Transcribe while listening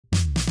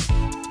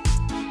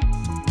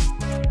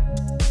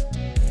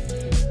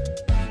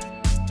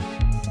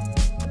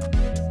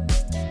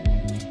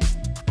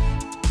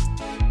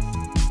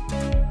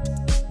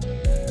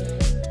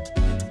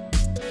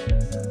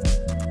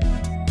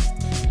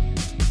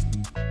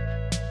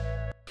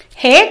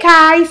Hey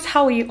guys,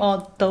 how are you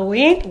all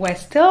doing? We're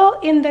still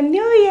in the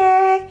new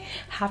year.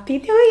 Happy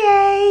New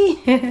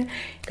Year.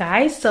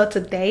 Guys, so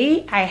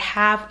today I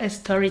have a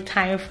story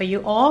time for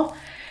you all.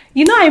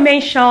 You know, I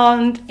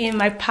mentioned in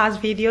my past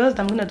videos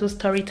that I'm gonna do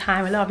story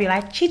time. A lot of you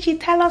like, Chichi,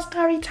 tell us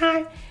story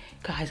time.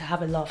 Guys, I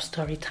have a lot of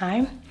story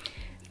time.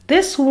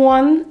 This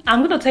one,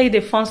 I'm gonna tell you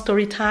the fun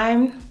story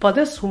time, but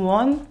this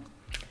one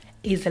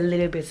is a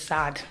little bit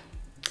sad.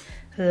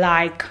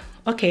 Like,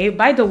 okay,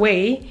 by the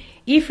way,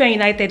 if you're in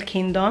United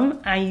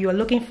Kingdom and you're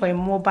looking for a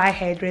mobile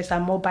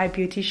hairdresser, mobile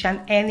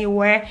beautician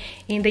anywhere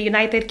in the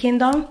United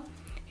Kingdom,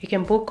 you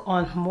can book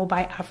on mobile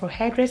AFRO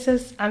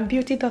hairdressers and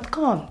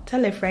beauty.com.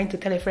 Tell a friend to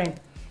tell a friend.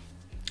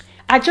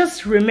 I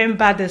just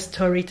remember the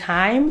story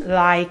time,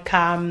 like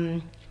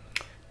 2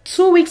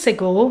 weeks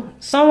ago,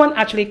 someone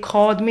actually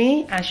called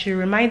me and she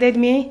reminded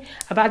me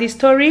about the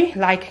story.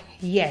 Like,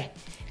 yeah,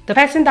 the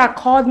person that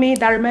called me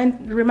that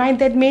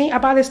reminded me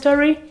about the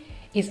story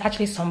is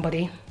actually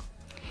somebody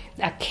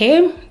that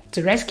came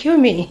to rescue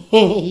me.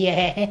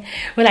 Yeah,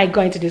 when I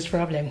got into this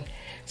problem.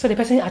 So the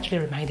person actually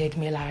reminded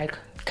me, like,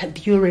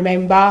 do you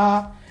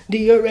remember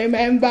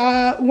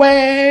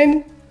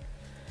when?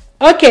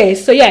 Okay,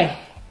 so yeah,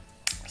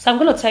 so I'm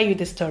gonna tell you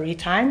the story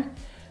time.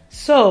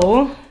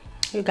 So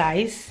you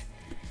guys,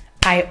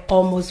 I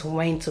almost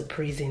went to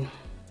prison.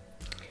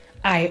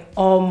 I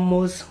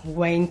almost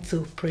went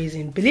to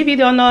prison. Believe it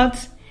or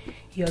not,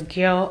 your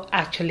girl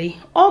actually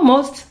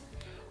almost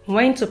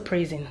went to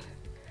prison.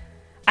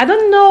 I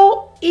don't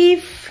know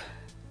if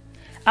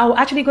I will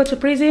actually go to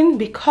prison,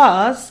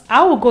 because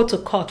I will go to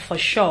court for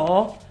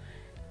sure.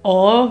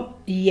 Or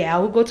yeah, I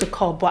will go to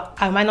court, but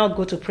I might not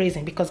go to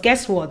prison, because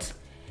guess what?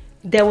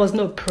 There was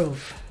no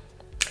proof.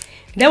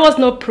 There was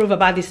no proof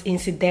about this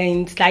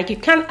incident. Like, you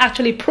can't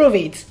actually prove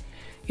it.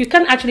 You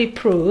can't actually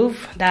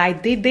prove that I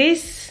did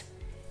this.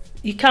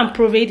 You can't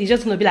prove it. It's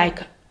just going to be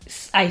like,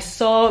 I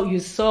saw, you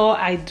saw,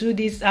 I do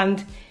this,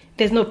 and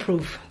there's no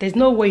proof. There's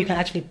no way you can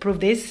actually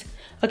prove this.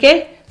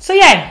 Okay, so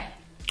yeah,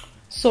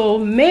 so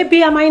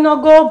maybe I might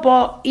not go,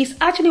 but it's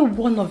actually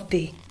one of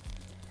the,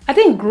 I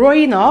think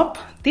growing up,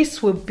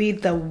 this will be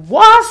the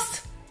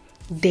worst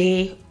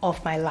day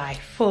of my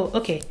life. So,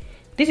 okay,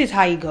 this is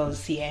how it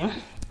goes, yeah.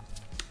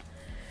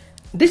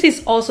 This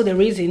is also the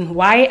reason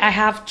why I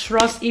have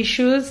trust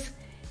issues.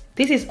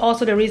 This is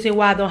also the reason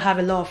why I don't have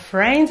a lot of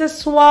friends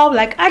as well.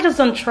 Like, I just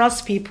don't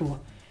trust people.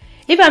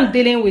 If I'm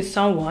dealing with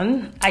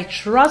someone, I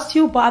trust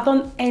you, but I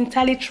don't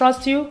entirely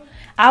trust you.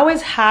 I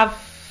always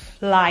have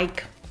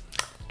like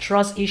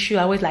trust issue.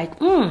 I always like,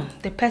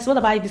 the person, what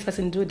about if this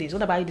person do this?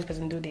 What about if this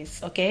person do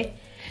this? Okay,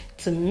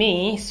 to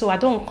me, so I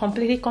don't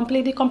completely.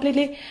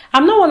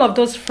 I'm not one of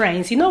those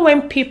friends. You know,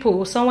 when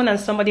someone and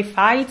somebody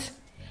fight,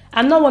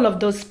 I'm not one of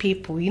those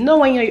people. You know,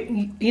 when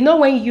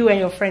you and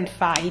your friend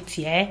fight,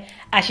 yeah,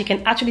 and she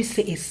can actually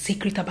say a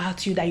secret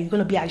about you that you're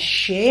gonna be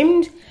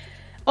ashamed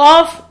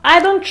of.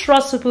 I don't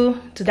trust people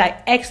to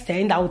that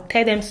extent. I will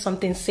tell them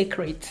something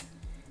secret,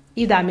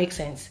 if that makes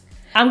sense.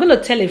 I'm going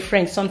to tell a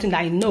friend something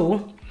that I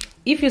know.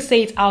 If you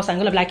say it out, I'm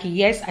going to be like,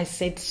 yes, I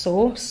said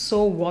so.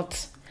 So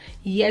what?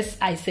 Yes,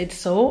 I said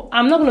so.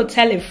 I'm not going to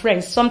tell a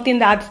friend something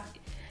that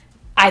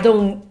I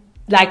don't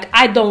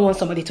want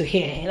somebody to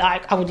hear.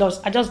 Like, I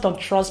just don't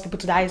trust people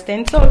to that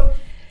extent. So,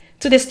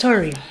 to the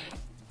story.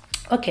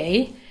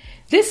 Okay,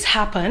 this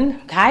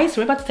happened. Guys,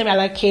 remember to tell me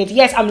I look cute.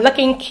 Yes, I'm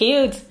looking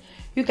cute.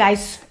 You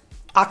guys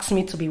asked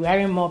me to be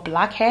wearing more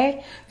black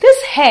hair.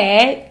 This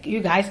hair, you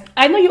guys,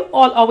 I know you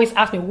all always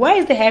ask me, where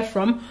is the hair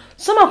from?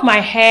 Some of my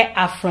hair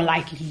are from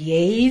like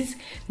years.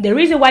 The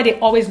reason why they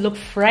always look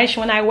fresh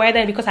when I wear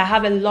them, because I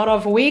have a lot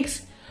of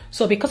wigs.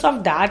 So because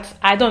of that,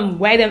 I don't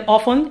wear them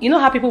often. You know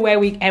how people wear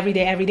wig every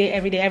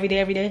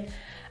day?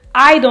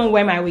 I don't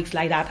wear my wigs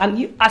like that.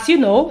 And as you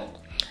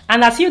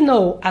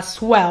know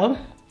as well,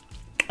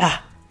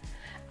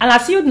 and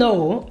as you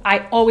know,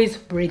 I always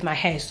braid my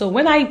hair. So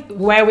when I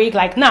wear wig,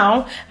 like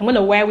now, I'm going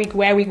to wear wig,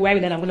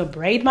 then I'm going to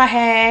braid my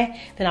hair.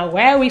 Then I'll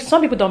wear wig.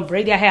 Some people don't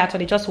braid their hair at all.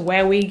 They just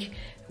wear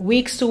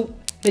wigs too.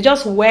 They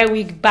just wear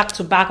wig back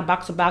to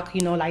back, you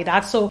know, like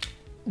that. So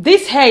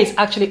this hair is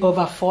actually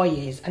over 4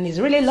 years and it's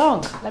really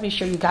long. Let me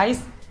show you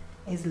guys.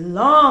 It's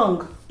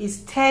long. It's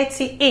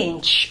 30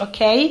 inch,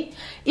 okay?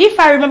 If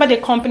I remember the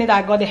company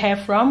that I got the hair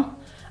from,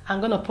 I'm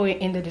going to put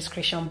it in the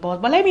description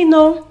box. But let me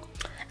know.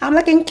 I'm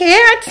looking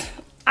cute,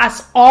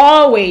 as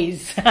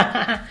always.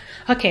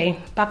 Okay,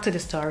 back to the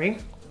story.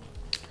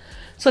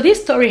 So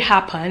this story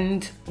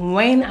happened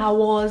when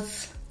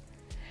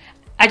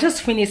I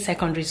just finished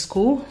secondary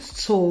school.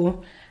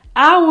 So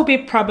I will be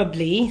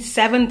probably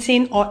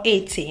 17 or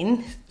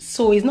 18.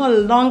 So it's not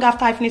long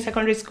after I finished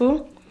secondary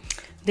school.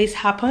 This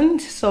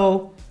happened.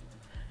 So,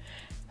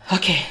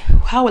 okay,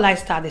 how will I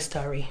start the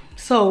story?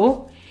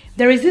 So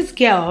there is this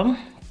girl.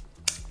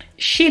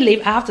 She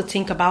lived, I have to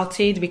think about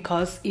it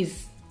because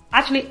it's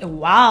actually a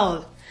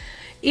while.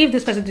 If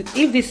this person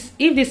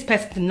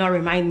did not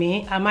remind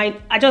me,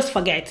 I just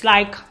forget.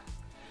 Like,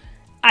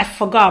 I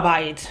forgot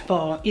about it,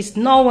 but it's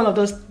not one of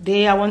those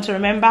days I want to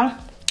remember.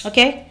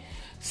 Okay,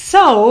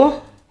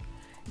 so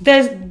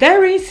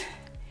there is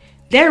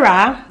there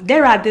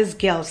are these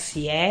girls,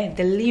 yeah,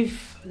 they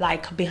live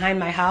like behind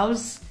my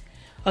house.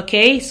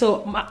 Okay,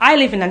 so I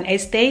live in an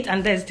estate,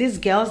 and there's these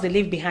girls, they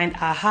live behind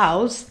our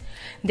house.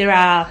 They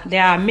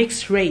are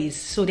mixed race,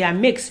 so they are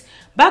mixed.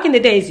 Back in the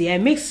days, yeah,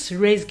 mixed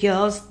race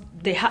girls.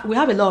 We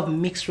have a lot of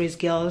mixed race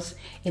girls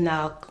in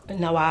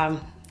our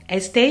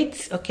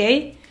estates.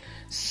 Okay,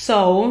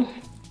 so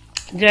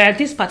there are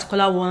these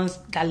particular ones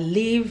that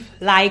live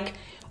like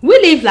we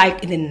live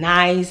like in a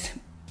nice,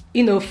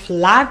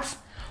 flat,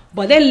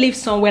 but they live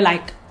somewhere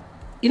like,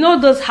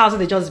 those houses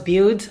they just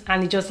build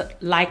and it just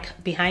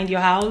like behind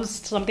your house,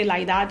 something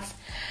like that.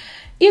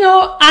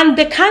 And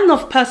the kind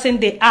of person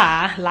they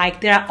are,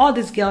 like there are all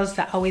these girls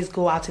that always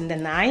go out in the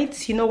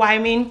night. You know what I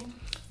mean?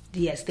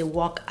 Yes, they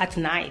walk at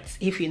night,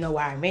 if you know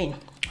what I mean.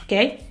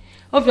 Okay?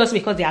 Obviously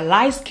because they are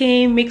light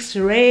skin, mixed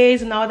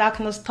race and all that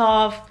kind of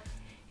stuff.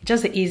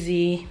 Just an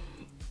easy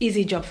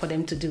job for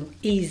them to do.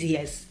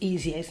 Easiest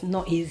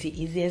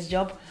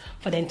job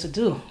for them to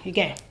do. You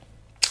get?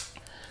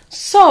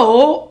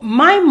 So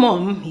my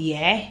mom,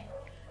 yeah,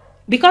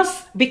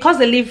 because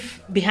they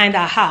live behind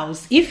our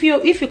house, if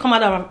you come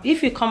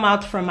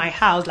out from my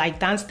house, like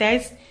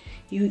downstairs,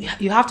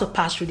 you have to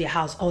pass through their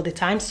house all the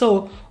time.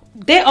 So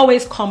they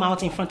always come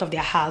out in front of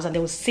their house and they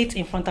will sit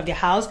in front of their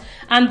house.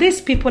 And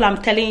these people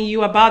I'm telling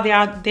you about,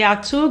 they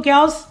are two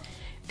girls.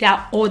 They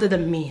are older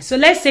than me. So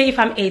let's say if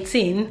I'm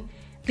 18,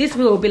 this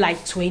will be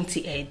like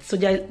 28. So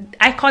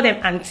I call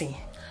them auntie.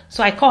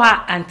 So I call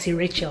her Auntie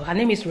Rachel. Her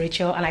name is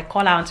Rachel, and I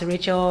call her Auntie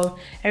Rachel.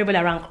 Everybody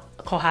around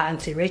call her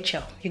Auntie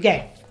Rachel. You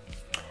get?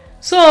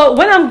 So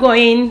when I'm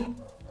going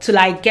to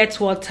like get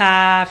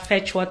water,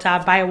 fetch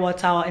water, buy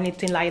water or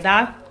anything like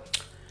that,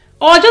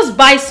 or just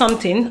buy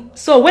something.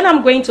 So when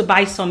I'm going to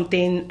buy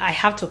something, I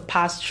have to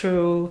pass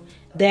through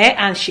there,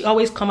 and she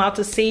always come out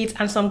to sit,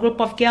 and some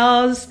group of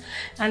girls,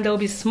 and they'll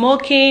be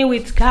smoking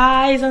with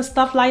guys and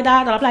stuff like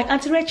that. And I'm like,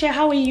 Auntie Rachel,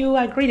 how are you?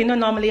 I agree,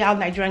 normally how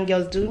Nigerian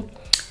girls do.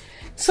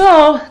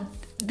 So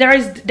there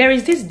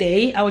is this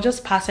day I will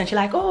just pass and she's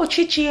like, oh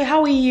Chichi,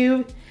 how are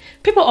you?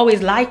 People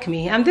always like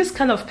me. I'm this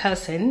kind of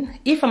person.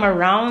 If I'm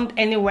around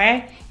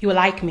anywhere, you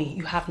like me.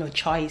 You have no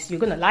choice. You're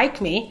gonna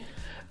like me.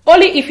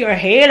 Only if you're a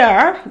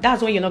hater,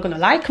 that's when you're not gonna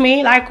like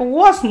me. Like,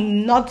 what's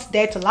not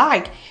there to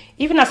like?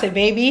 Even as a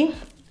baby,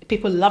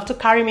 people love to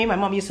carry me. My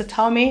mom used to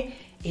tell me,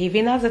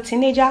 even as a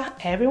teenager,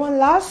 everyone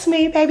loves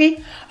me,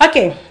 baby.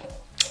 Okay,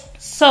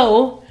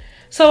 so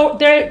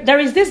there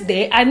is this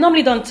day, I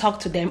normally don't talk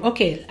to them.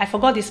 Okay, I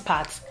forgot this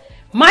part.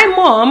 My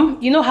mom,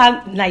 you know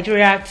how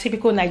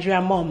typical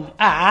Nigerian mom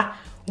are,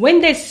 when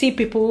they see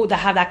people that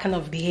have that kind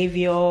of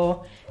behavior,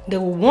 they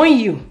will warn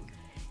you.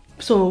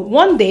 So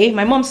one day,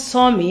 my mom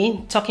saw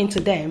me talking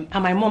to them,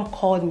 and my mom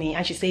called me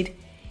and she said,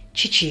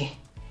 Chichi,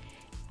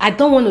 I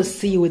don't want to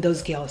see you with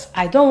those girls.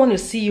 I don't want to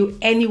see you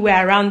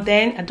anywhere around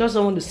them. I just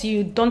don't want to see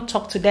you. Don't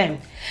talk to them.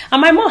 And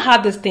my mom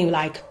had this thing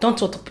like, don't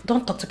talk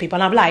to people.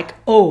 And I'm like,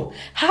 oh,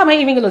 how am I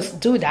even going to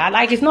do that?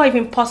 Like, it's not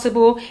even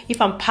possible.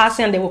 If I'm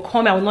passing and they will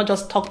come, I will not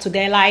just talk to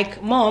them.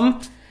 Like, mom.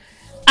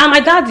 And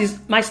my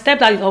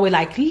stepdad is always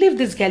like, leave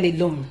this girl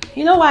alone.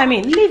 You know what I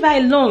mean? Leave her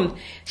alone.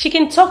 She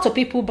can talk to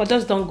people, but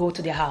just don't go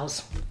to their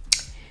house.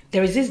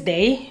 There is this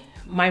day,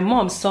 my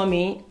mom saw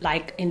me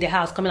like in the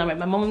house coming out.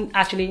 My mom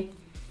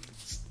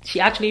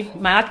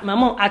my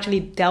mom actually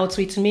dealt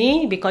with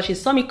me because she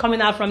saw me coming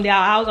out from their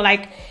house.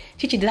 Like,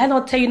 Chichi, did I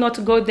not tell you not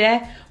to go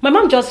there? My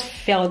mom just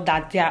felt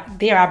that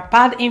they are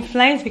bad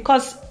influence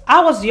because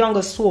I was young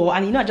as well,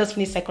 and I just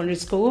finished secondary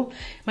school.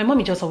 My mom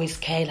is just always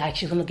scared, like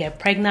she's gonna get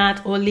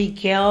pregnant, only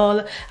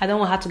girl. I don't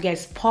want her to get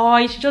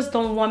spoiled. She just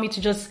don't want me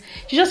to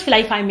she just feel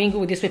like if I mingle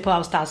with these people,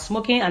 I'll start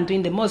smoking and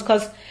doing the most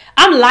because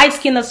I'm light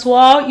skinned as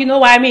well. You know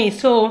what I mean?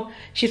 So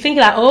she's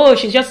thinking like, oh,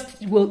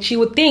 she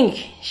would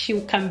think she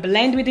can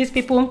blend with these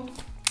people.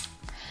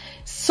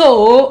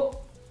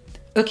 So,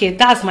 okay,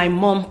 that's my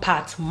mom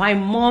part. My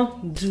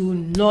mom do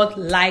not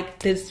like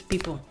these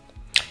people.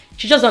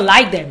 She just don't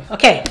like them.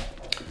 Okay.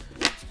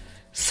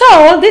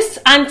 So this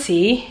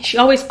auntie, she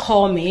always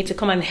called me to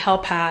come and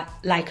help her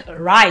like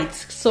write.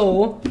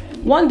 So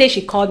one day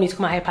she called me to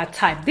come and help her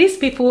type. These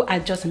people are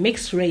just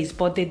mixed race,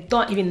 but they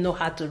don't even know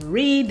how to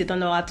read. They don't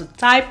know how to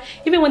type.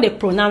 Even when they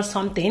pronounce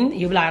something,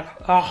 you're like,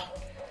 oh,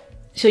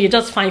 so you're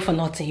just fine for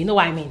nothing. You know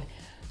what I mean?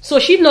 So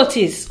she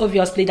noticed,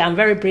 obviously, that I'm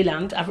very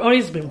brilliant. I've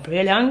always been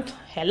brilliant.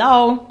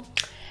 Hello.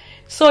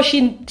 So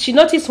she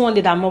noticed one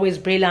day that I'm always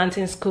brilliant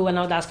in school and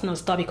all that kind of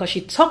stuff because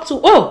she talked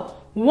to,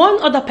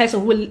 one other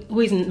person who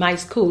is in my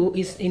school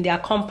is in their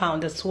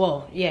compound as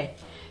well. Yeah.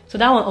 So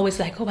that one always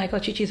like, oh my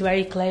God, Chichi is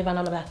very clever and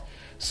all of that.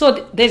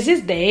 So there's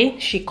this day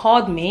she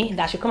called me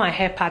that she come and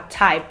help her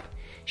type.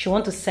 She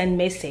want to send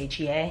message,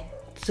 yeah,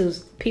 to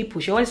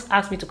people. She always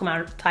asks me to come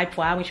and type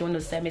for her when she want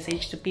to send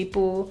message to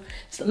people.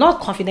 So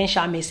not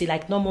confidential message,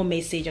 like normal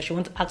message, or she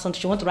want to ask something,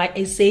 she want to write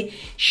essay.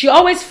 She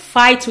always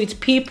fights with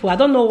people. I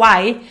don't know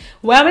why.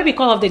 Well, maybe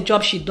because of the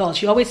job she does.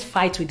 She always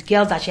fights with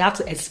girls that she have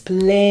to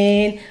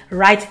explain,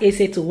 write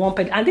essay to one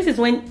person. And this is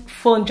when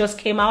phone just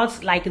came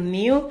out, like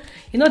new.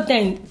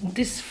 Then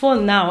this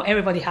phone now,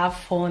 everybody have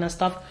phone and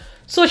stuff.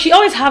 So she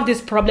always have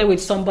this problem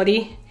with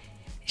somebody.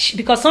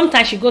 because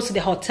sometimes she goes to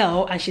the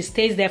hotel and she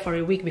stays there for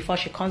a week before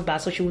she comes back.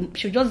 So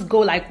she'll just go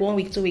like 1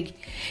 week, 2 weeks.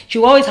 She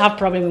will always have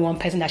problem with one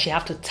person that she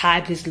have to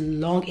type this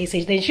long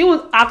message. Then she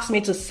will ask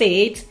me to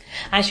say it,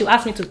 and she'll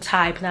ask me to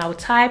type. Now I will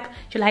type.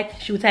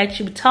 She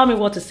would tell me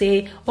what to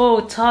say.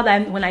 Oh, tell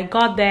them when I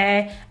got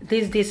there,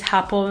 this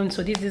happened.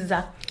 So this is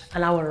that,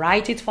 and I will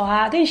write it for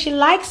her. Then she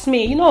likes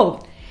me, you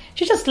know.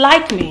 She just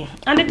liked me.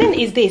 And the thing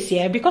is this,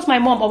 yeah, because my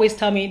mom always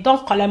tell me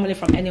don't collect money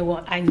from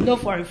anyone. I know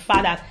for a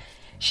fact that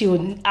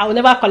I will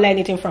never collect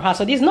anything from her.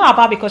 So this is not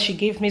about because she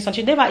gave me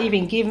something. She never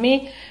even give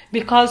me,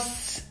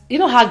 because you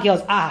know how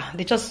girls are.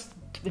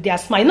 They are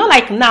smart. Not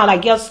like now,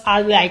 like girls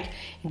are like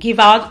give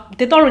out.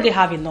 They don't really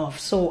have enough.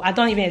 So I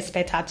don't even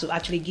expect her to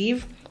actually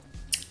give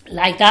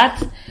like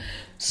that.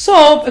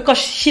 So because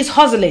she's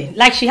hustling,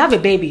 like she have a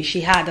baby.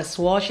 She had as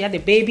well. She had a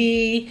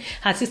baby.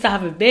 Her sister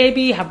have a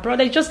baby. Her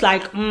brother just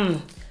like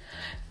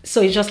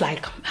So it's just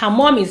like her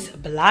mom is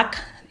black.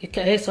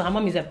 Okay, so her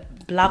mom is a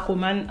black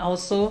woman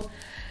also.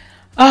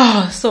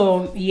 Oh,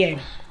 so yeah,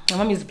 my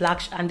mom is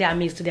black and they are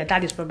mixed. Their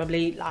dad is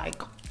probably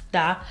like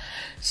that.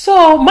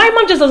 So my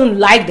mom just doesn't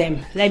like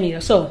them. Let me know.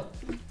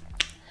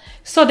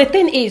 So the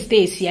thing is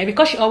this, yeah,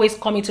 because she always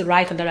called me to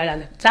write on the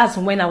right, that's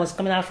when I was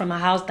coming out from her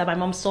house that my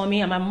mom saw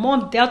me, and my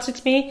mom dealt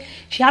with me.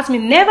 She asked me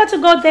never to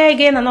go there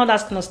again and all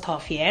that kind of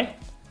stuff, yeah,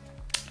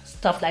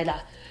 stuff like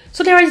that.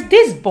 So there is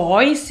these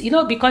boys, you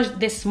know, because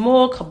they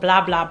smoke,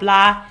 blah blah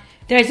blah.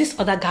 There is this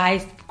other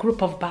guys,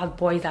 group of bad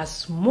boys that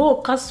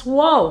smoke as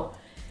well.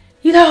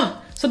 You know,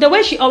 so the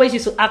way she always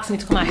used to ask me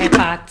to come and help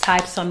her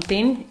type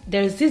something,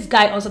 there is this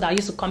guy also that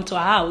used to come to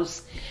her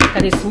house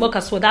that is smoke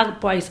as well.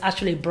 That boy is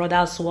actually a brother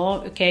as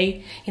well,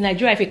 okay? In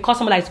Nigeria, if you call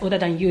someone that is older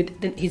than you,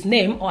 then his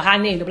name or her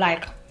name, they'll be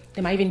like,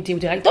 they might even deal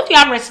with you like, don't you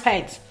have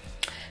respect?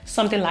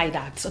 Something like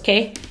that,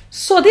 okay?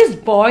 So this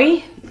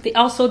boy, they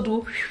also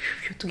do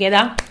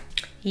together,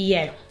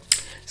 yeah.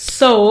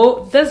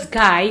 So this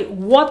guy,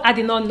 what I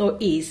did not know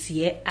is,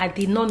 yeah, I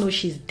did not know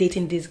she's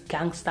dating these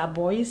gangster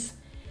boys.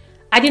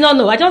 I did not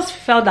know. I just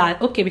felt that,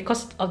 okay,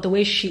 because of the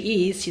way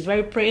she is, she's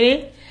very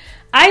pretty.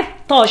 I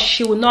thought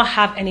she would not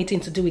have anything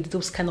to do with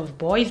those kind of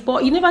boys.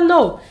 But you never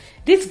know.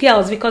 These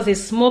girls, because they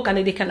smoke and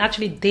they can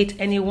actually date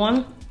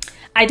anyone.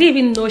 I didn't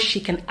even know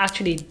she can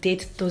actually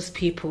date those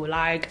people.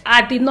 Like,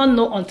 I did not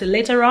know until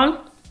later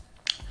on.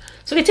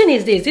 So the thing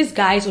is this. These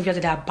guys,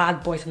 obviously, they are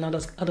bad boys and all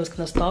those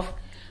kind of stuff.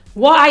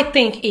 What I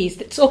think is,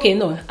 it's okay,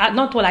 no,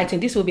 not what I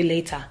think. This will be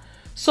later.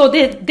 So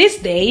this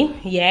day,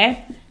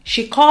 yeah,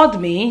 she called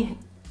me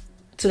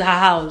to her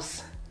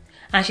house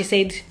and she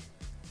said,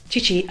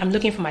 Chichi, I'm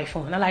looking for my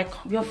phone. I'm like,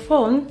 your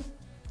phone?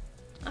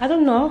 I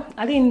don't know.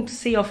 I didn't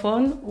see your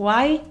phone.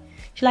 Why?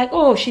 She's like,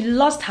 oh, she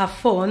lost her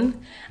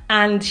phone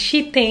and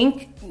she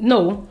think,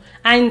 no.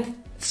 And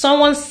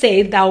someone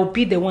said that will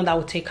be the one that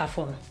will take her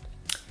phone.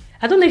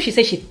 I don't know if she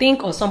said she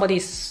think or somebody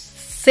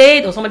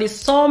said or somebody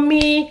saw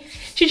me.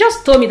 She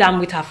just told me that I'm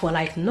with her phone.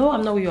 Like, no,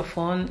 I'm not with your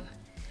phone.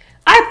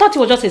 I thought it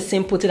was just a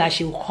simple thing that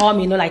she would call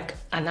me, you know, like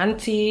an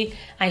auntie,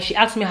 and she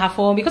asked me her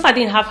phone because I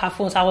didn't have her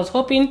phone, so I was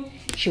hoping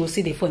she would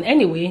see the phone.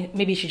 Anyway,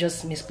 maybe she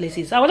just misplaced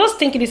it. So I was just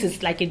thinking this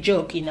is like a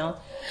joke, you know.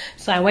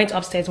 So I went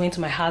upstairs, went to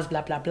my house,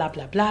 blah, blah, blah,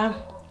 blah, blah.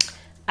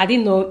 I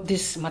didn't know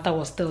this matter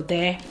was still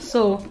there.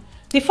 So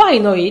before I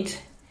know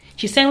it,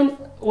 she sent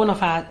one of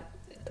her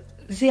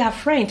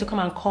friend to come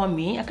and call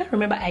me. I can't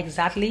remember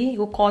exactly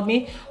who called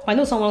me, but I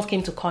know someone else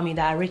came to call me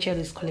that Rachel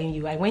is calling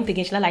you. I went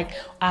again. She's like,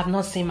 I have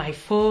not seen my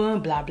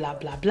phone, blah, blah,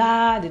 blah,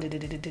 blah.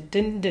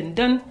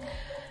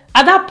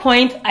 At that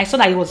point, I saw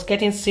that it was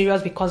getting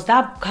serious because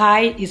that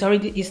guy is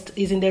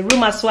in the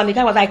room as well. And the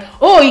guy was like,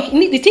 oh,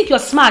 you think you're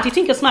smart. You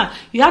think you're smart.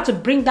 You have to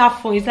bring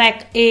that phone. It's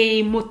like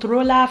a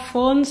Motorola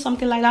phone,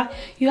 something like that.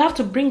 You have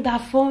to bring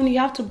that phone. You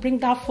have to bring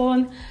that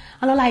phone.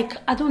 And I'm like,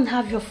 I don't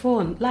have your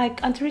phone.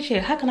 Like, Auntie Rachel,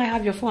 how can I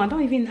have your phone? I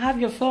don't even have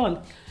your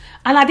phone.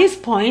 And at this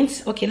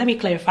point, okay, let me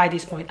clarify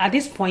this point. At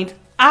this point,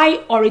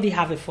 I already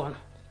have a phone.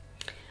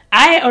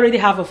 I already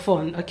have a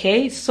phone,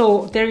 okay?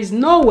 So there is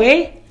no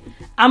way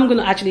I'm going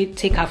to actually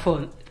take her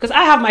phone. Because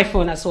I have my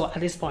phone as well at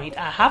this point.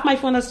 I have my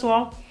phone as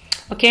well,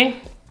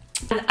 okay?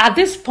 And at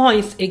this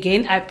point,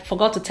 again, I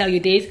forgot to tell you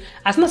this.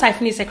 As soon as I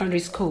finished secondary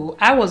school,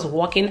 I was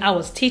working, I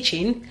was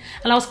teaching,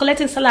 and I was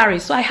collecting salary.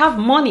 So I have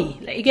money.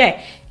 Like, yeah,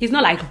 it's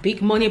not like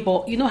big money,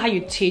 but you know how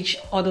you teach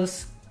all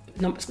those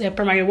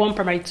primary 1,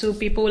 primary 2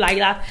 people like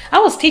that. I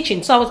was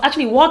teaching, so I was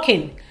actually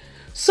working.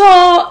 So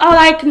I was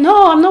like,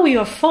 no, I'm not with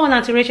your phone,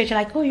 Auntie Rachel. She's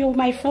like, oh, you're with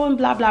my phone,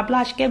 blah, blah,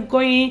 blah. She kept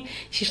going.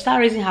 She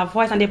started raising her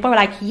voice, and they probably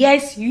were like,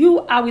 yes,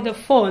 you are with the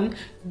phone.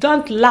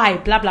 Don't lie,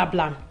 blah, blah,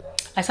 blah.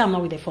 I said, I'm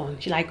not with the phone.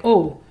 She's like,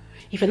 oh,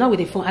 if you're not with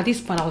the phone. At this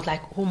point, I was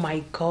like, oh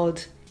my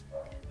God,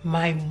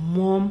 my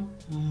mom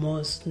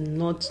must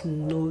not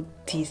know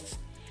this.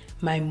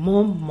 My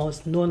mom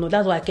must not know.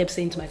 That's what I kept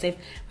saying to myself.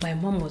 My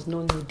mom must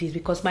not know this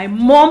because my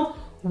mom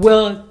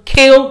will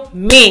kill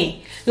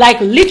me. Like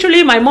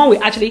literally, my mom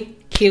will actually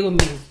kill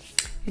me.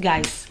 You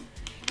guys,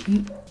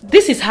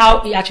 this is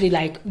how it actually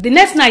like. The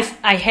next night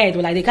I heard,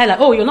 like the guy like,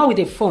 oh, you're not with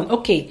the phone.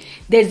 Okay,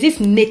 there's this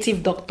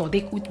native doctor.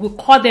 We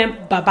call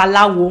them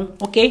Babalawo.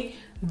 Okay,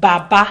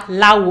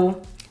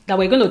 Babalawo. that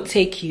we're going to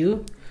take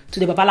you to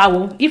the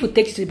Babalawo. If we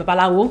take you to the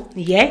Babalawo,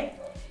 yeah,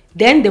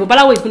 then the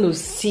Babalawo is going to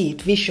see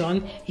it,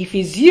 vision. If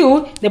it's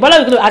you, the Babalawo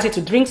is going to ask you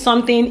to drink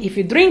something. If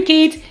you drink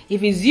it,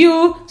 if it's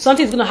you,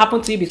 something is going to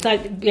happen to you.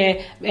 Besides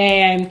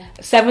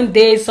 7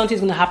 days, something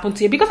is going to happen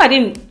to you. Because I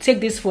didn't take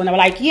this phone, I was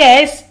like,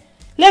 yes,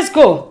 let's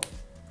go.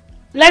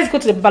 Let's go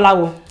to the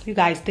Babalawo. You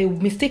guys, the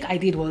mistake I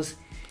did was,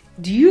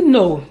 do you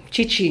know,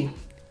 Chichi,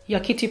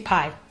 your kitty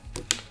pie,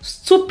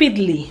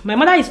 stupidly, my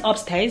mother is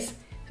upstairs,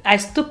 I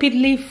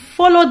stupidly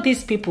followed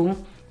these people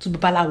to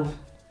Babalawo.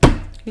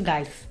 You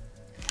guys,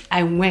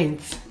 I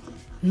went,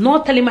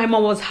 not telling my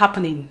mom what's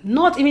happening,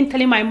 not even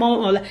telling my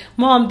mom,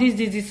 mom,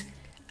 this.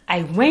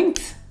 I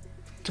went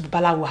to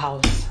Babalawo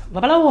house.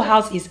 Babalawo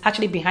house is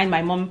actually behind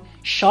my mom's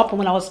shop.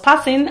 When I was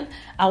passing,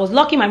 I was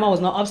lucky my mom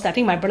was not upstairs. I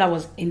think my brother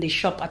was in the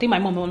shop. I think my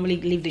mom normally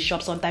leave the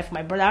shop sometimes for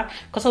my brother,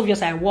 because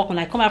obviously I work. When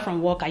I come out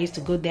from work, I used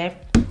to go there.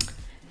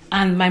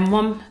 And my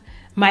mom,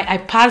 I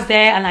passed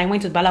there and I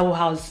went to the Babalawo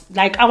house.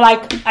 Like,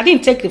 I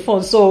didn't take the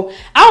phone. So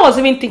I was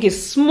even thinking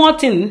small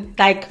thing,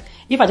 like,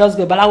 if I just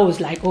go, Babalawo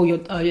was like, oh,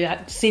 you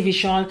see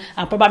vision,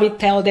 and probably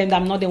tell them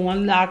that I'm not the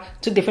one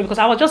that took the phone, because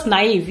I was just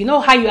naive. You know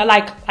how you are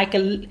like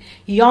a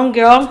young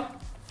girl?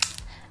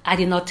 I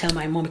did not tell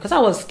my mom because I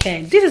was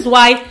scared. This is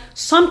why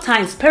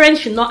sometimes parents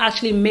should not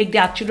actually make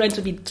their children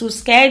to be too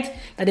scared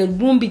that they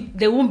won't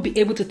be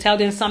able to tell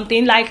them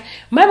something. Like,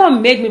 my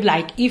mom made me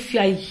like, if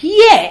you're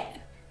here,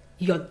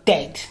 you're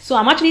dead. So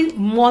I'm actually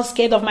more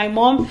scared of my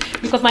mom,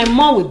 because my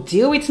mom would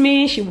deal with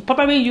me. She would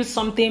probably use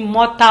something,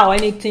 mortar or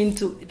anything,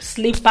 to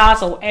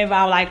slippers or whatever.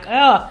 I'm like,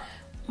 oh,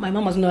 my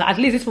mom must know. At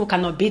least these people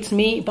cannot beat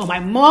me. But my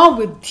mom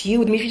would deal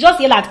with me. If you just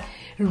hear that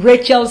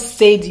Rachel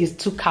said you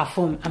took her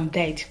phone, I'm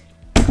dead.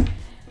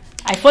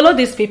 I followed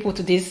these people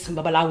to this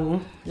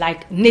Babalawo,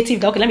 like native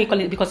doctor. Let me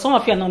call it, because some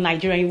of you are not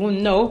Nigerian, you won't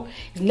know.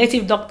 It's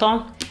native doctor,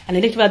 and the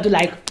native doctor do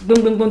like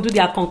boom, boom, boom, do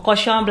their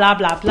concussion, blah,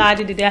 blah, blah,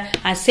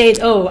 and said,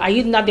 oh, are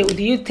you not?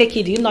 Do you take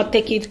it? Do you not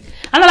take it?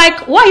 And I'm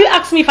like, why you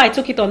ask me if I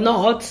took it or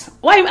not?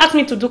 Why you ask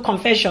me to do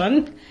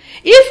confession?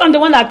 If I'm the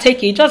one that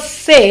take it, just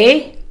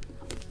say,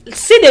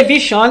 see the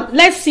vision.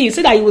 Let's see,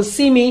 so that you will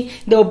see me.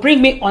 They will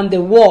bring me on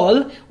the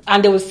wall,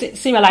 and they will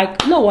see me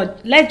like, you know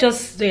what? Let's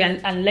just do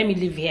it and let me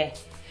live here.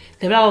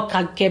 The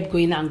Babalawo kept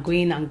going and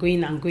going and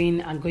going and going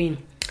and going.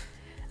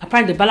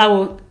 Apparently, the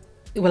Babalawo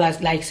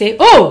was like, say,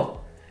 oh,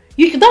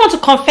 you don't want to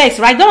confess,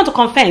 right? Don't want to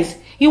confess.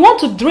 You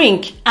want to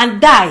drink and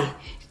die.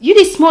 You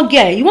this small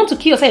girl, you want to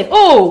kill yourself.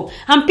 Oh,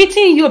 I'm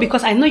pitying you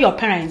because I know your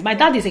parents. My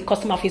dad is a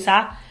customs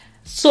officer.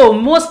 So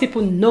most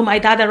people know my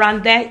dad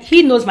around there.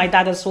 He knows my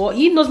dad as well.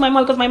 He knows my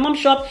mom, because my mom's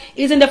shop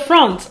is in the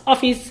front of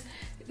his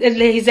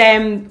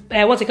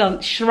what's it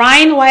called?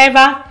 Shrine,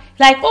 whatever.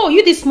 Like, oh,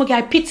 you this smoker,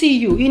 I pity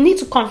you. You need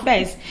to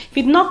confess. If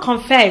you do not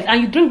confess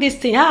and you drink this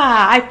thing,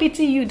 I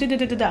pity you.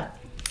 And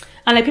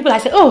like people, I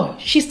say, oh,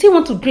 she still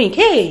want to drink.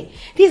 Hey,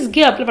 this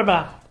girl, blah blah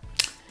blah.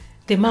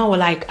 The man was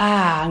like,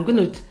 I'm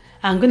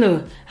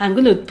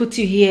gonna put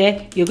you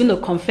here. You're gonna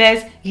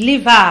confess.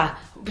 Leave her.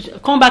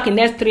 Come back in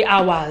the next 3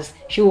 hours.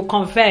 She will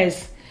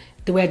confess.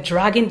 They were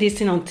dragging this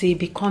thing until it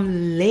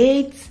become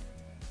late.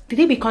 Did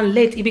it become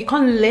late? It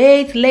become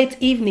late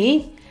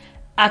evening.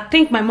 I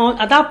think my mom,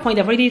 at that point,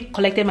 they've already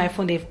collected my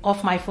phone. They've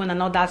off my phone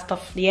and all that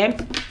stuff. Yeah.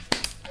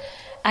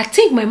 I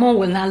think my mom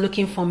was not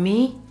looking for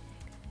me.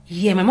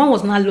 Yeah, my mom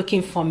was not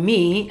looking for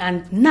me.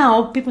 And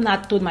now people now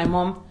told my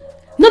mom,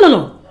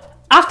 no.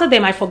 After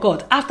them, I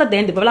forgot. After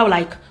then, the Babalawo were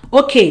like,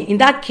 okay, in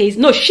that case,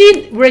 no,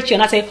 Rachel,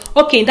 and I said,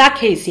 okay, in that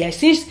case, yeah,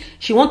 since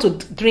she wants to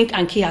drink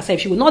and kill herself,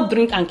 she will not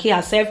drink and kill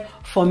herself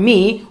for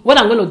me. What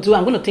I'm going to do,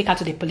 I'm going to take her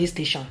to the police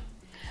station.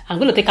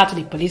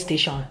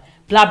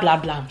 Blah, blah,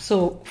 blah.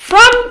 So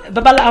from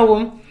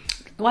Babalawo,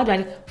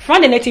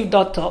 from the native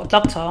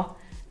doctor,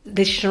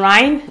 the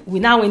shrine, we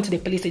now went to the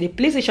police station. The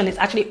police station is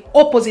actually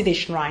opposite the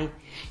shrine.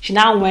 She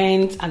now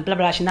went and blah,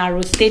 blah, she now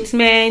wrote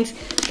statements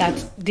that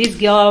this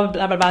girl,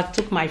 blah, blah, blah,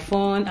 took my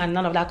phone and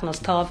none of that kind of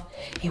stuff.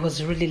 It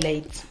was really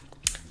late.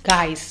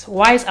 Guys,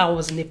 whilst I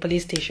was in the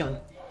police station,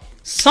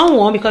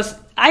 someone, because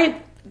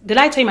did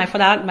I tell you my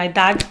father, my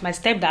dad, my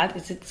stepdad,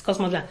 it's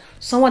cosmos,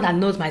 someone that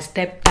knows my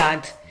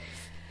stepdad,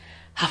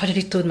 I've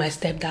already told my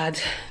stepdad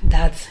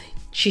that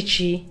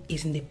Chichi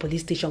is in the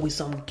police station with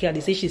some girl. They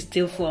say she's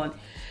still phone.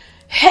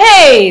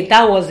 Hey,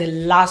 that was the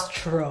last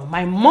straw.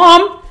 My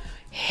mom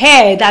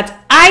heard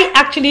that I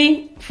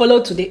actually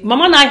followed to the... My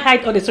mom and I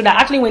hide all the story. I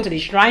actually went to the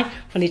shrine.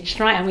 From the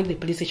shrine, I went to the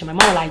police station. My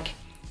mom was like,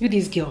 you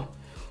this girl.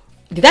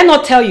 Did I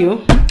not tell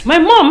you? My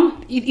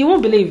mom, you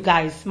won't believe,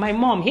 guys. My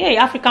mom, hey,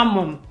 African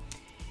mom.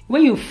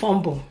 When you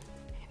fumble,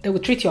 they will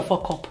treat your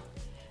fuck up.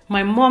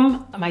 My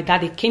mom and my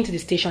dad, they came to the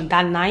station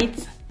that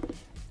night.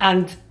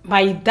 And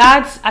my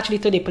dad actually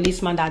told the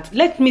policeman that,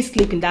 let me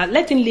sleep in that.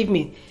 Let him leave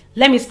me.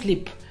 Let me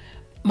sleep.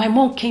 My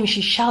mom came,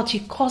 she shouted, she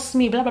cursed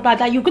me, blah, blah, blah,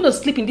 that you're going to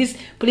sleep in this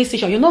police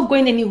station. You're not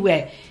going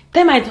anywhere.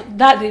 Then my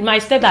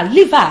stepdad,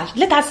 leave her.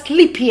 Let her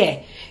sleep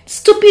here.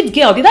 Stupid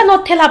girl. Did I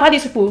not tell her about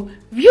these people?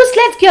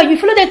 Useless girl. You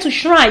follow them to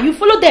shrine. You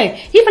follow them.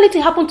 If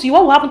anything happened to you,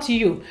 what will happen to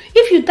you?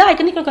 If you die,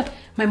 can you...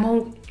 My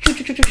mom,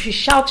 she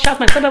shout.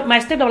 My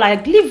stepdad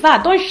like, leave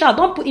her, don't shout,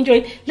 don't put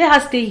injury, let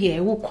her stay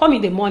here. We'll come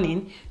in the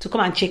morning to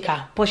come and check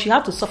her. But she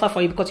had to suffer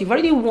for it because you've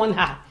already warned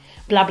her.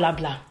 Blah, blah,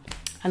 blah.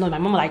 I know my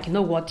mom like, you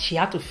know what? She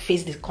had to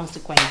face the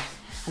consequence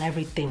and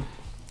everything.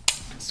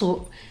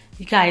 So,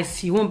 you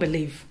guys, you won't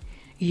believe.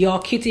 Your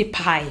cutie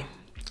pie,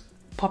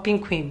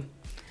 popping queen,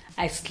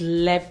 I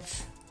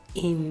slept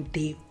in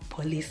the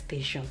police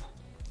station.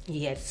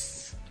 Yes.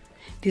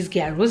 This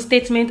girl, I wrote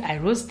statement, I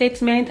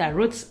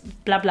wrote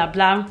blah, blah,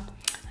 blah.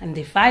 And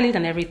they filed it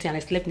and everything, and I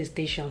slept in the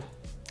station.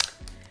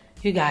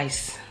 You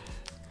guys,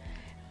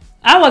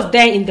 I was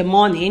there in the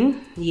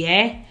morning,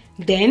 yeah.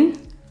 Then,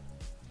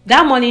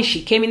 that morning,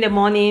 she came in the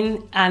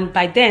morning, and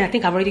by then, I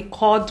think I've already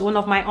called one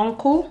of my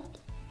uncle,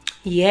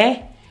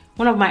 yeah.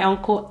 One of my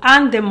uncle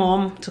and the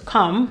mom to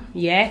come,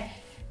 yeah,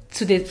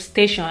 to the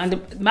station.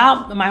 And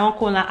my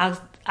uncle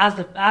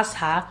asked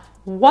her,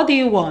 what do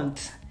you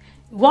want?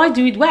 Why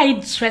are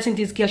you stressing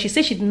this girl? She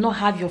said she did not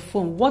have your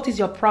phone. What is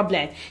your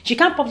problem? She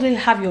can't probably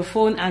have your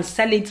phone and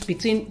sell it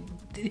between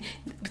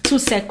 2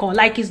 seconds.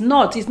 Like, it's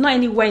not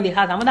anywhere in the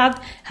house. My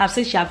mother have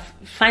said she have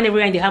found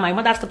everywhere in the house. My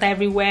mother scattered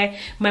everywhere.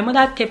 My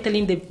mother kept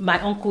telling my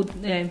uncle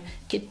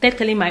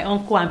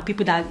and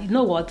people that, you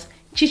know what,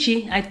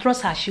 Chichi, I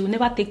trust her. She will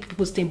never take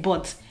people's thing.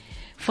 But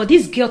for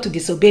this girl to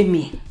disobey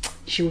me,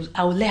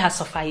 I will let her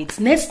suffer it.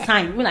 Next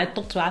time, when I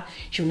talk to her,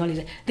 she will not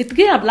listen. The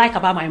thing I like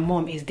about my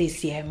mom is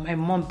this, yeah. My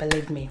mom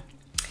believed me.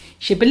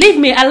 She believed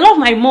me. I love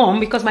my mom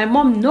because my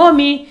mom know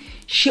me.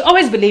 She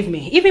always believed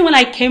me. Even when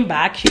I came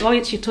back, she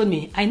told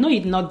me, I know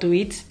you did not do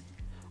it,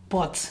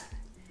 but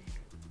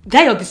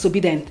that you're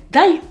disobedient.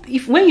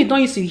 When you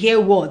don't used to hear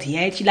word,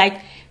 yeah, she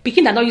like,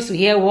 Pikin that not used to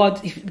hear word,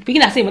 Pikin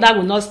that say mother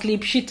will not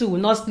sleep, she too will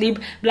not sleep,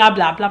 blah,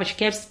 blah, blah, but she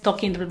kept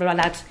talking, blah, blah,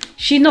 blah, that.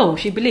 She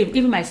believed.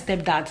 Even my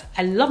stepdad,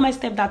 I love my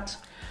stepdad.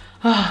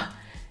 Oh,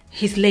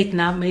 he's late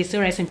now, may he still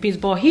rest in peace,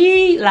 but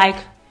he, like,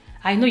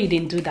 I know you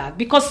didn't do that.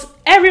 Because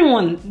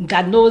everyone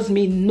that knows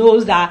me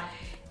knows that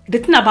the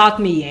thing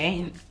about me,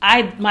 yeah,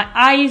 my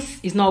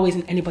eyes is not always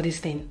in anybody's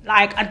thing.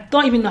 Like, I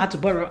don't even know how to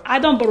borrow. I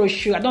don't borrow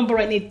shoe. I don't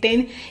borrow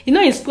anything. You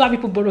know, in school,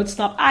 people borrow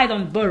stuff. I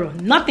don't borrow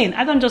nothing.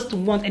 I don't just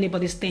want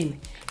anybody's thing.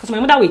 Because my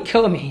mother will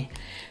kill me.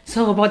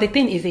 So, but the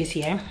thing is this,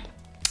 yeah.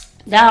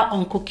 That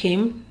uncle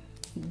came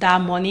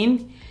that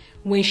morning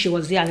when she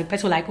was there. And the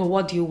person was like, oh,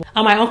 what do you want?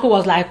 And my uncle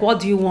was like, what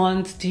do you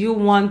want? Do you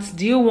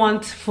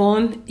want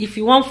phone? If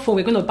you want phone,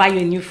 we're going to buy you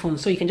a new phone.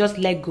 So you can just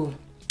let go.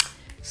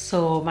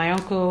 So my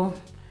uncle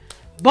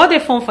bought a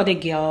phone for the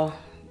girl.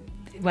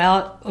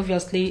 Well,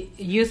 obviously,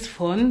 used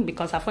phone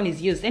because her phone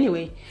is used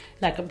anyway.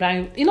 Like,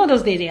 Brian, you know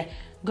those days, yeah,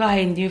 got her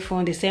a new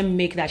phone, the same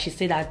make that she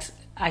said that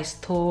I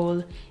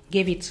stole,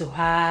 gave it to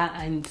her,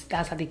 and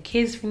that's how the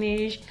case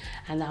finished.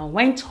 And I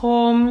went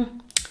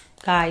home.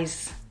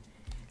 Guys,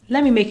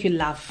 let me make you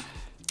laugh.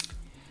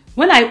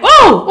 When I,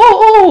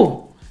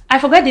 I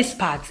forgot this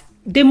part.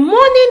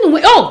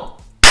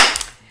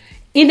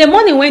 In the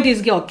morning when this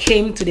girl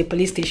came to the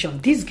police station,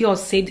 this girl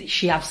said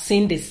she have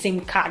seen the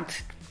same card.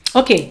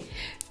 Okay,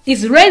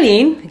 it's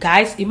raining,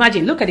 guys.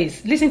 Imagine, look at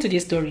this. Listen to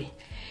this story.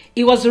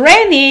 It was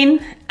raining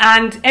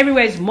and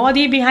everywhere is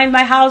muddy behind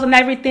my house and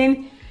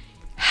everything.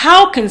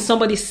 How can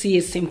somebody see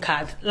a SIM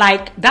card?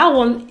 Like that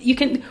one, you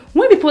can,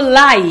 when people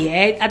lie,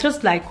 yeah, I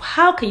just like,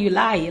 how can you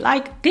lie?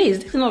 Like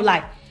this is not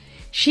lie.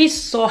 She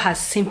saw her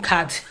SIM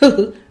card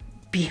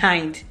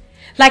behind.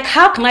 Like,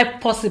 how can I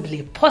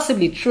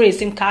possibly throw a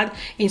SIM card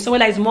in somewhere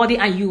that is muddy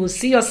and you will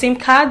see your SIM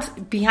card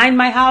behind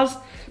my house?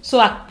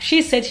 So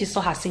she said she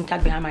saw her SIM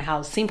card behind my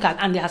house, SIM card,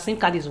 and her SIM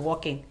card is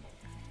working.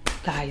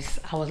 Guys,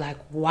 I was like,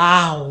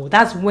 wow.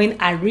 That's when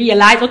I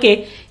realized,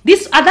 okay,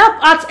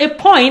 at a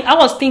point, I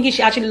was thinking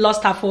she actually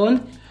lost her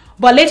phone.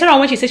 But later on,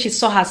 when she said she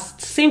saw her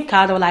SIM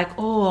card, I was like,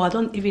 oh, I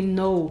don't even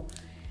know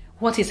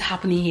what is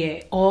happening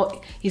here.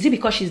 Or is it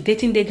because she's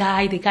dating the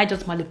guy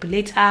just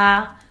manipulates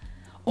her?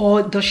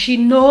 Or does she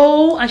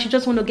know and she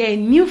just want to get a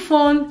new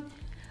phone?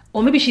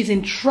 Or maybe she's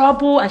in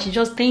trouble and she's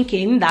just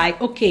thinking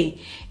like,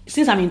 okay,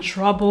 since I'm in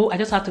trouble, I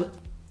just have to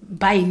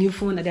buy a new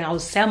phone and then I'll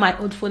sell my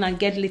old phone and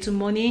get little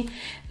money.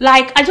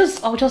 Like, I was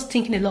just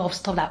thinking a lot of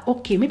stuff that,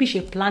 okay, maybe she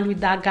planned with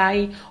that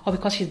guy, or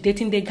because she's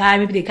dating the guy,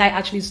 maybe the guy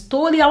actually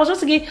stole it. I was just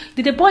thinking,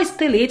 did the boy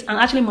steal it and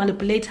actually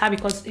manipulate her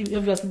because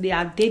obviously they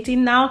are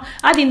dating now?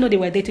 I didn't know they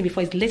were dating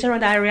before. It's later on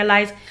that I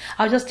realized.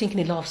 I was just thinking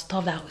a lot of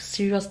stuff that,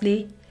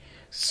 seriously?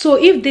 So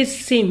if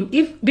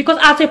because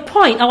at a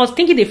point I was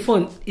thinking the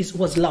phone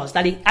was lost,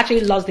 that he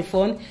actually lost the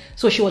phone.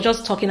 So she was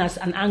just talking as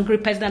an angry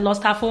person that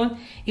lost her phone.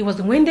 It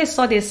was when they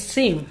saw the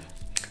SIM,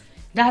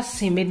 that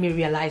SIM made me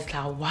realize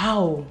that,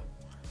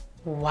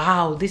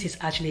 wow, this is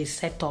actually a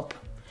setup.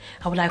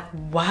 I was like,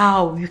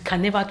 wow, you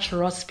can never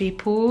trust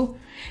people.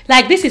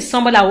 Like, this is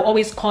somebody that will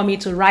always call me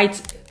to write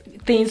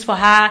things for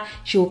her.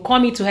 She will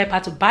call me to help her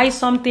to buy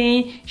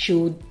something.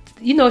 She'll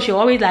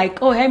always like,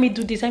 oh, help me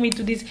do this, help me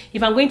do this.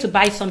 If I'm going to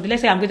buy something,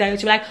 let's say I'm going to,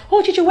 she'll be like,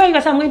 oh, Chichi, where are you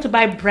guys? I'm going to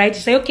buy bread.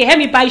 She say, okay, help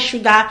me buy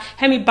sugar,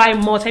 help me buy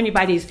malt, help me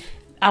buy this.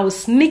 I will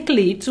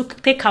sneakily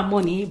take her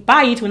money,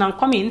 buy it. When I'm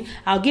coming,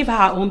 I'll give her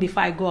her own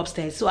before I go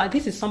upstairs. So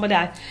this is somebody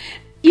that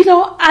You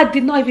know, I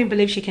did not even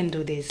believe she can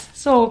do this.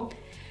 So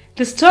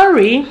the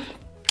story,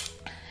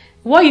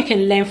 what you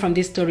can learn from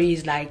this story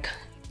is like,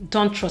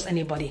 don't trust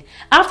anybody.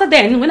 After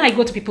then, when I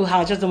go to people's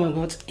house, I just don't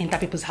want to enter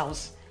people's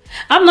house.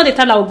 I'm not the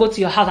type that will go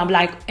to your house. I'm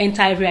like,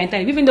 enter everywhere, enter.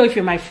 Even though if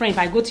you're my friend, if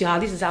I go to your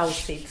house, this is how I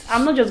sit.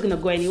 I'm not just going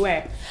to go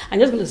anywhere. I'm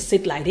just going to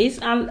sit like this.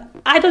 And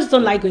I just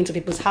don't like going to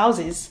people's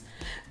houses.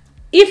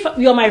 If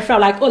you're my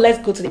friend, like, oh, let's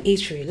go to the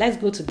eatery. Let's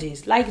go to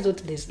this. Let's go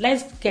to this.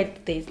 Let's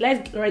get this.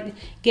 Let's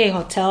get a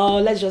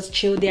hotel. Let's just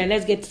chill there.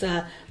 Let's get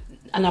an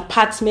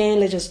apartment.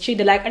 Let's just chill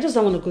there. Like, I just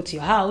don't want to go to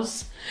your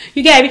house.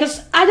 You get it?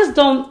 Because I just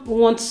don't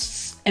want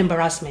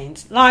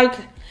embarrassment. Like,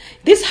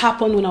 this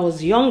happened when I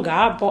was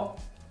younger, but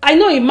I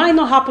know it might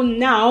not happen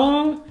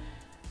now,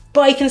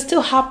 but it can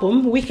still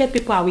happen. Wicked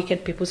people are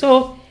wicked people.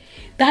 So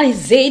that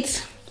is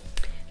it.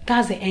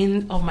 That's the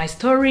end of my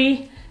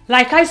story.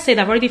 Like I said,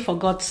 I've already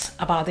forgot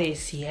about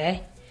this. Yeah,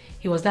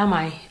 it was that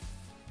my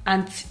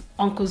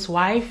uncle's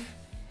wife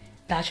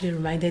that actually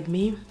reminded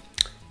me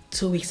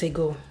 2 weeks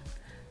ago.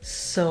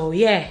 So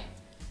yeah,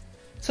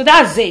 so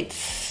that's it.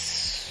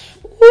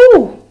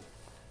 Ooh,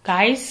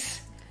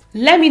 guys,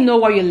 let me know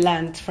what you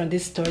learned from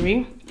this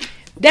story.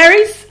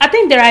 I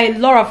think there are a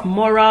lot of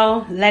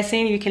moral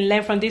lessons you can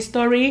learn from this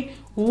story.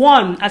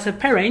 One, as a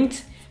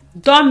parent,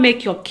 don't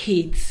make your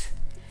kids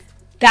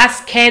that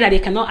scared that they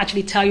cannot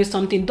actually tell you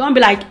something. Don't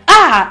be like,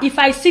 if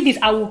I see this,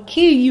 I will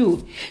kill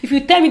you. If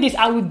you tell me this,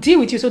 I will deal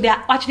with you. So they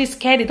are actually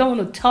scared. They don't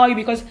want to tell you,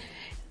 because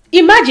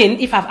imagine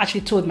if I've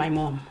actually told my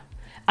mom.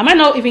 I might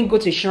not even go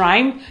to the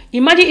shrine.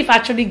 Imagine if I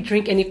actually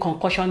drink any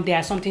concoction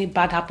there, something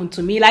bad happened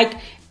to me. Like,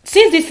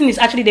 since this thing is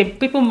actually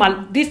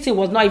this thing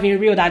was not even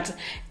real, that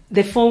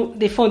they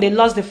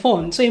lost the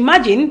phone. So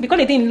imagine, because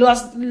they didn't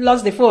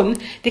lost the phone,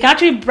 they can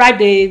actually bribe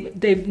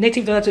the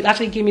native doctor to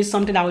actually give me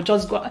something that would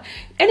just go.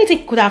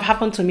 Anything could have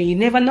happened to me. You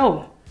never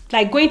know.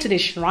 Like going to the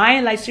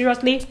shrine, like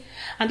seriously.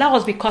 And that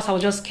was because I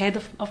was just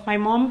scared of my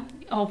mom,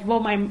 of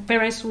what my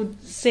parents would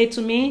say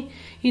to me.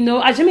 You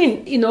know, I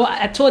mean, you know,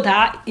 I told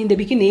her in the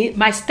beginning,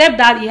 my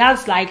stepdad, he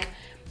has like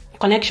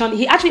connection.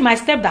 My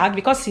stepdad,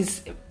 because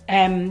he's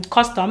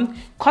custom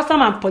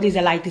and police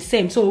are like the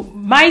same. So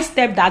my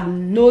stepdad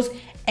knows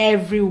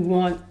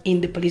everyone in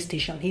the police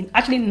station. He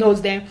actually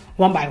knows them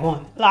one by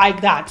one,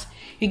 like that.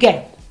 You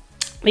get,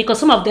 because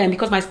some of them,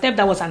 because my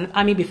stepdad was an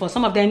army before,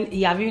 some of them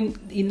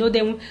you know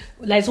them.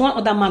 There's one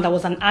other man that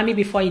was an army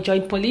before he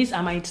joined police,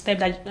 and my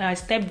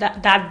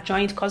stepdad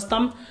joined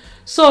custom,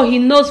 so he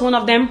knows one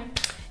of them.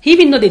 He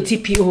even know the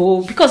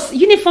DPO, because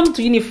uniform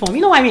to uniform,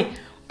 you know what I mean.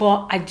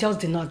 But I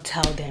just did not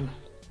tell them.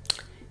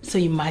 So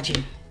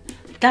imagine,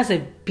 that's a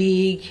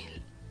big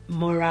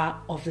moral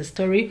of the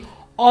story.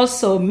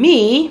 Also,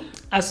 me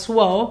as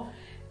well,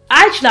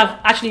 I should have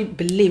actually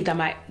believed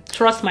that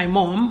trust my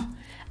mom.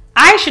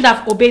 I should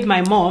have obeyed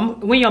my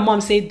mom. When your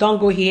mom said don't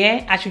go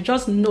here, I should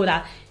just know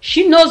that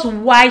she knows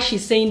why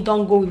she's saying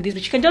don't go with this.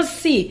 But she can just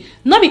see,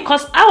 not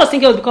because I was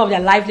thinking it was because of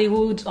their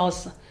livelihood, or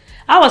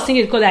I was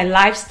thinking because of their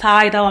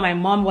lifestyle. That was my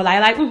mom was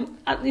like,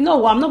 you know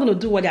what, I'm not going to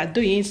do what they're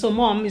doing, so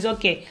mom is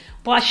okay.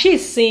 But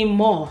she's saying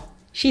more.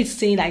 She's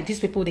saying like, these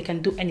people, they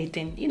can do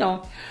anything, you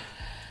know.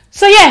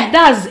 So yeah,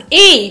 that's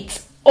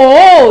it.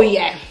 Oh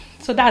yeah,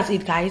 so that's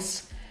it,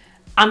 guys.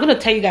 I'm gonna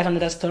tell you guys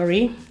another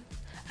story.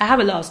 I have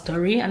a lot of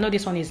story. I know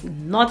this one is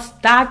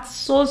not that,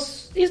 so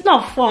it's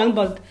not fun,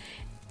 but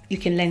you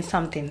can learn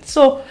something.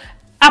 So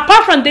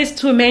apart from these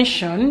two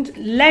mentioned,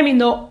 let me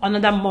know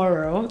another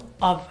moral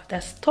of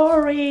the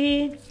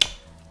story.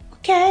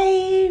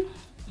 Okay.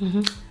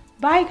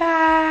 Bye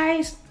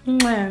guys.